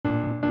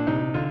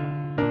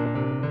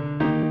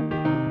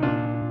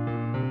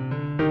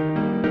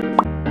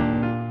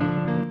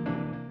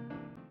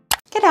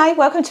G'day,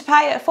 welcome to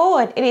Pay It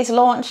Forward. It is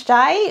launch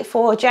day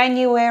for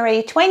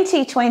January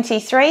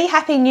 2023.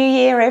 Happy New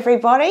Year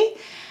everybody.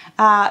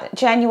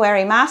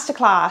 January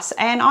Masterclass,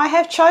 and I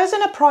have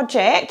chosen a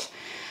project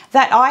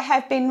that I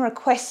have been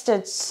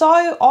requested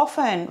so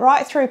often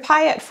right through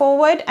Pay It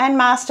Forward and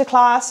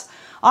Masterclass.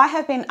 I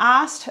have been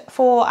asked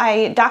for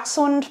a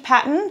Dachshund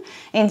pattern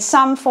in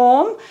some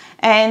form,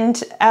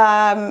 and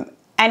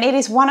it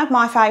is one of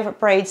my favourite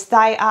breeds.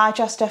 They are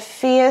just a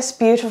fierce,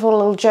 beautiful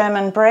little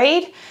German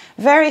breed.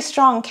 Very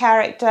strong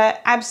character,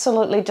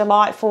 absolutely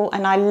delightful,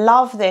 and I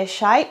love their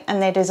shape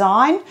and their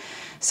design.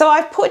 So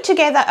I've put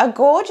together a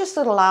gorgeous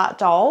little art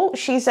doll.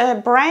 She's a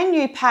brand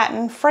new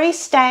pattern,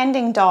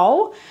 freestanding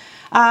doll,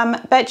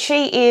 but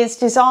she is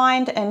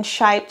designed and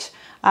shaped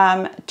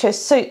to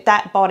suit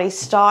that body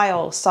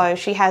style. So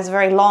she has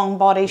very long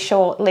body,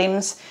 short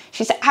limbs.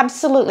 She's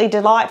absolutely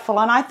delightful,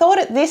 and I thought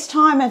at this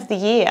time of the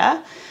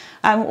year,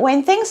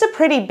 when things are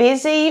pretty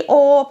busy,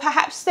 or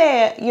perhaps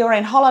you're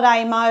in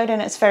holiday mode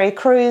and it's very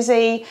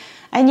cruisy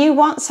and you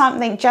want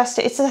something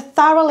it's a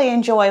thoroughly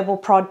enjoyable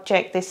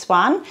project, this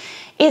one.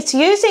 It's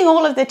using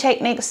all of the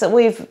techniques that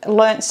we've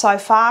learnt so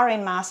far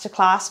in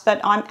Masterclass, but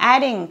I'm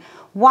adding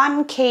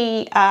one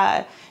key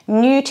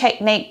new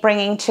technique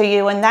bringing to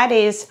you, and that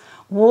is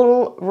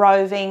wool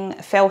roving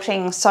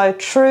felting, so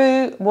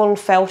true wool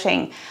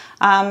felting.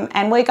 And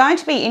I'm going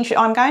to be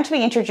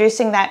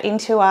introducing that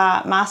into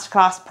our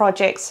Masterclass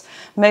projects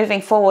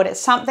moving forward. It's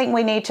something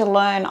we need to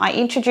learn. I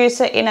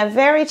introduce it in a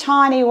very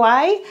tiny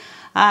way,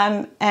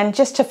 and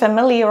just to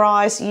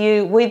familiarise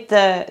you with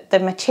the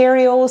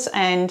materials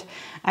and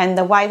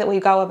the way that we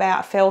go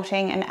about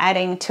felting and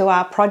adding to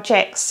our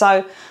projects.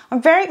 So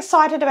I'm very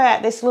excited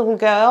about this little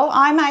girl.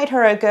 I made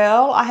her a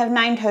girl. I have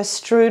named her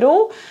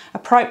Strudel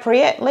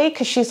appropriately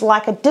because she's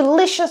like a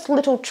delicious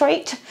little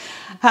treat.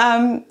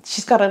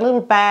 She's got a little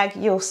bag,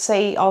 you'll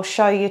see. I'll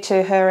show you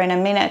to her in a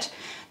minute.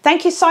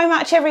 Thank you so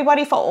much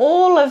everybody for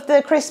all of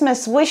the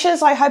Christmas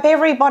wishes. I hope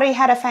everybody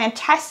had a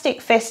fantastic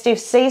festive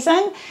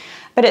season,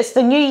 but it's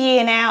the new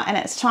year now and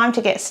it's time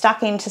to get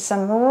stuck into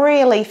some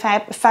really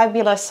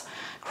fabulous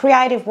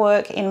creative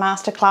work in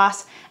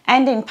Masterclass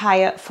and in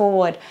Pay It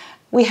Forward.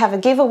 We have a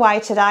giveaway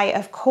today,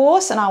 of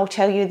course, and I will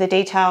tell you the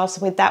details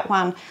with that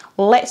one.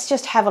 Let's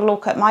just have a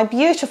look at my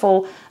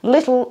beautiful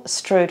little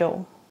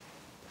Strudel.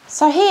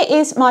 So here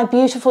is my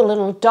beautiful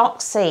little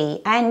Doxy,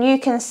 and you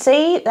can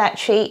see that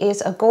she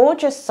is a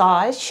gorgeous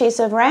size. She's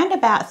around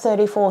about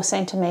 34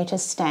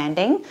 centimetres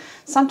standing.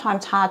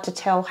 Sometimes hard to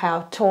tell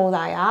how tall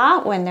they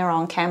are when they're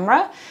on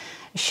camera.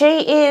 She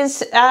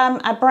is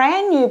a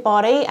brand new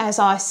body, as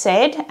I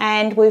said,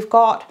 and we've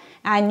got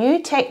our new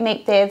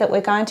technique there that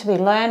we're going to be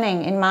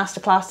learning in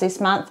Masterclass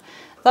this month.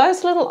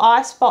 Those little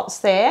eye spots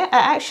there are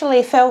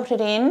actually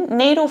felted in,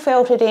 needle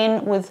felted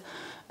in with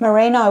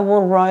merino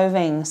wool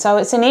roving. So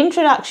it's an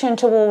introduction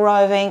to wool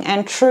roving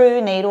and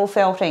true needle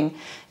felting,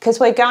 because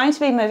we're going to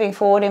be moving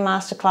forward in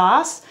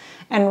Masterclass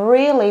and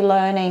really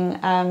learning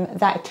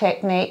that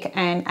technique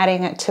and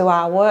adding it to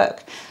our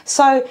work.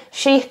 So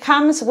she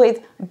comes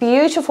with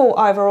beautiful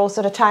overalls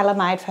that are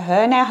tailor-made for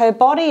her. Now her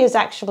body is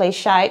actually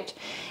shaped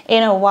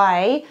in a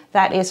way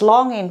that is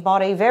long in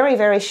body, very,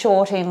 very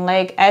short in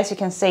leg. As you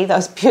can see,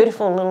 those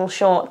beautiful little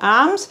short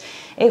arms.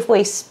 If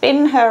we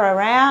spin her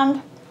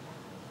around,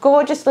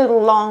 gorgeous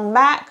little long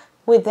back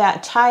with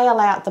that tail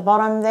out the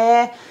bottom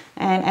there,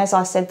 and as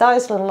I said,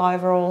 those little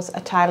overalls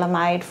are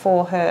tailor-made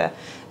for her.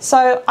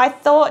 So I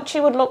thought she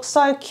would look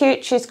so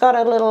cute. She's got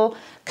a little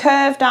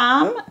curved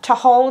arm to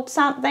hold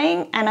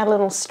something and a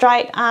little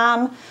straight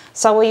arm.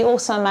 So we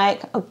also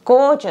make a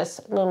gorgeous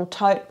little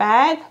tote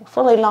bag,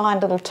 fully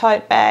lined little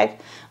tote bag,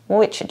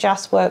 which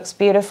just works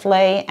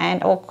beautifully.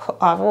 And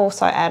I've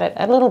also added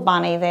a little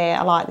bunny there.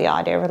 I like the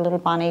idea of a little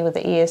bunny with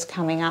the ears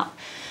coming up.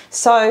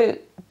 So,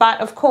 but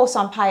of course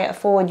on Pay It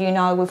Forward, you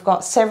know, we've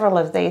got several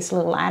of these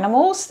little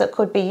animals that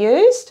could be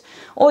used,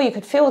 or you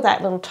could fill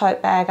that little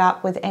tote bag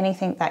up with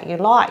anything that you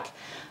like.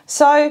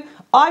 So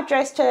I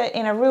dressed her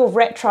in a real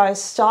retro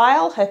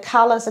style. Her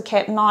colours are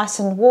kept nice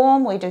and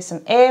warm. We do some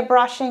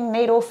airbrushing,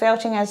 needle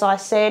felting, as I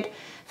said.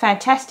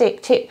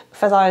 Fantastic tip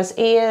for those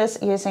ears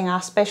using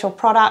our special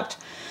product.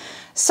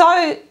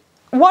 So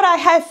what I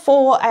have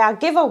for our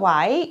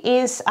giveaway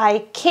is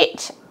a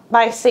kit,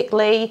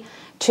 basically,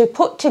 to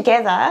put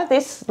together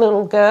this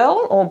little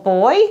girl or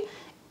boy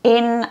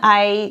in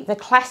the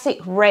classic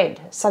red.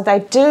 So they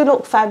do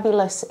look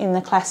fabulous in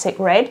the classic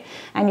red,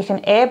 and you can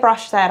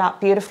airbrush that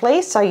up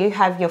beautifully. So you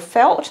have your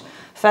felt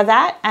for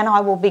that, and I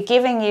will be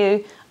giving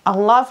you a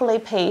lovely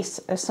piece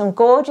of some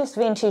gorgeous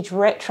vintage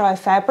retro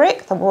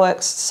fabric that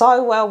works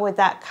so well with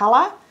that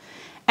colour,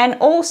 and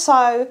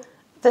also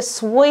the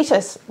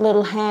sweetest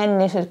little hand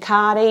knitted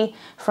cardie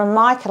from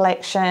my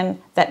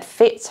collection that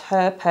fits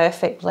her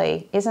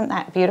perfectly. Isn't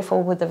that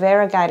beautiful with the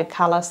variegated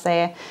colours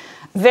there?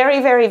 Very,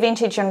 very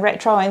vintage and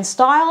retro in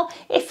style.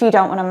 If you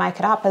don't want to make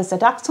it up as a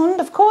Dachshund,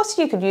 of course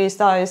you could use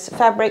those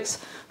fabrics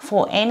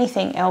for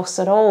anything else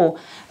at all.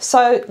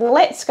 So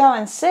let's go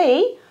and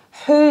see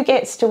who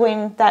gets to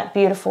win that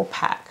beautiful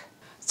pack.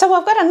 So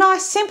I've got a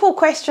nice simple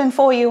question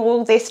for you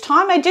all this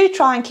time. I do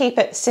try and keep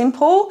it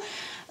simple.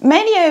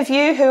 Many of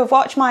you who have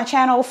watched my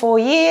channel for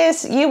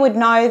years, you would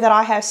know that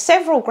I have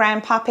several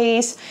grand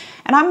puppies,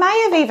 and I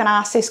may have even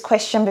asked this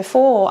question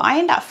before. I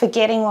end up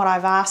forgetting what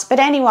I've asked, but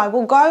anyway,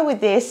 we'll go with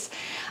this.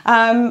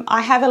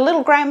 I have a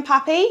little grand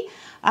puppy,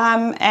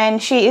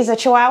 and she is a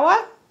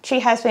Chihuahua. She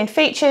has been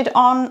featured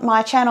on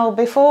my channel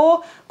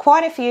before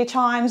quite a few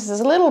times as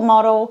a little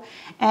model,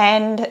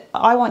 and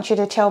I want you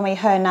to tell me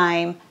her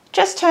name.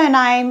 Just her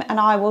name,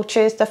 and I will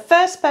choose the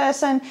first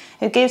person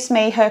who gives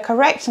me her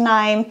correct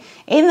name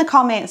in the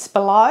comments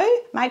below.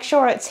 Make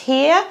sure it's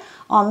here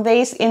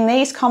in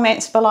these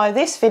comments below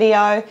this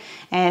video,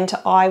 and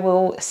I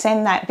will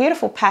send that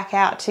beautiful pack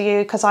out to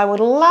you because I would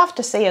love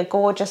to see a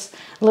gorgeous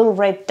little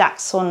red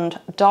Dachshund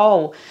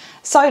doll.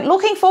 So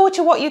looking forward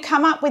to what you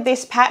come up with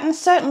this pattern.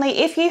 Certainly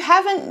if you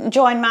haven't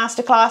joined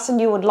Masterclass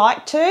and you would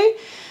like to,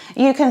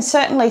 you can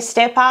certainly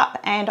step up,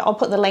 and I'll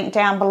put the link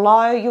down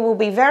below. You will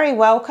be very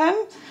welcome.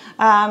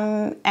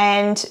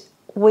 And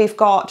we've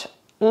got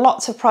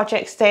lots of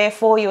projects there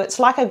for you. It's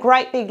like a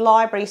great big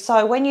library.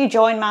 So when you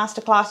join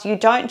Masterclass, you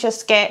don't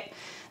just get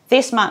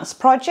this month's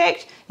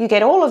project, you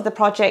get all of the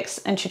projects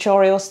and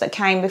tutorials that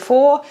came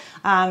before.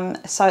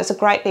 So it's a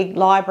great big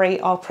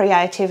library of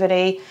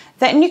creativity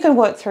and you can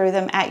work through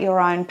them at your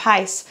own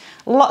pace.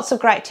 Lots of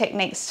great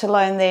techniques to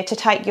learn there to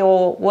take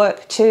your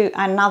work to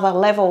another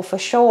level for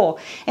sure.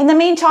 In the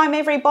meantime,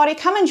 everybody,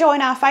 come and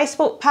join our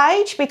Facebook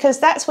page, because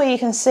that's where you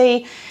can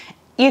see,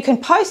 you can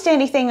post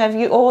anything of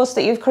yours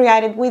that you've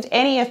created with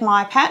any of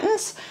my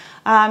patterns,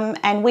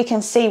 and we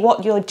can see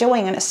what you're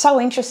doing. And it's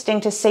so interesting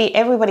to see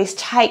everybody's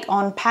take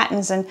on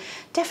patterns, and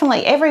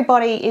definitely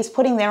everybody is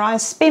putting their own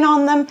spin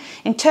on them,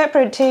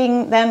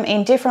 interpreting them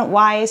in different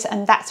ways,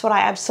 and that's what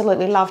I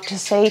absolutely love to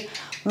see.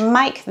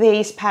 Make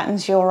these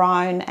patterns your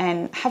own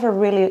and have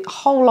a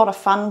whole lot of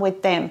fun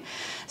with them.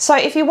 So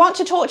if you want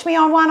to talk to me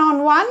on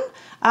one-on-one,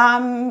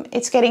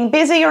 it's getting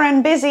busier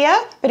and busier,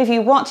 but if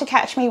you want to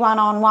catch me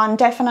one-on-one,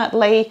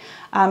 definitely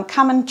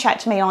come and chat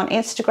to me on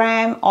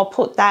Instagram. I'll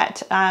put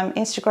that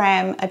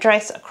Instagram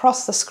address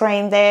across the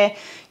screen there.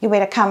 You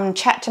better come and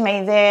chat to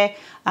me there.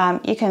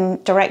 You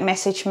can direct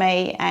message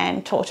me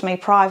and talk to me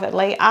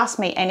privately. Ask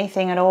me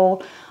anything at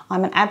all.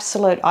 I'm an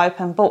absolute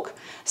open book.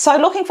 So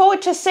looking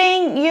forward to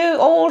seeing you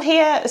all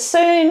here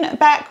soon,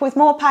 back with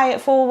more Pay It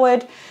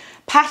Forward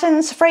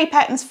patterns, free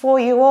patterns for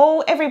you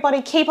all.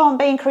 Everybody keep on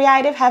being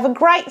creative. Have a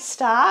great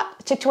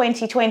start to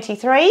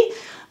 2023.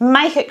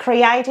 Make it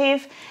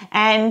creative,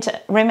 and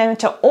remember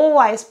to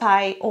always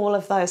pay all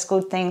of those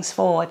good things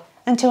forward.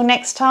 Until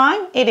next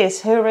time, it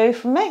is hooroo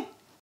from me.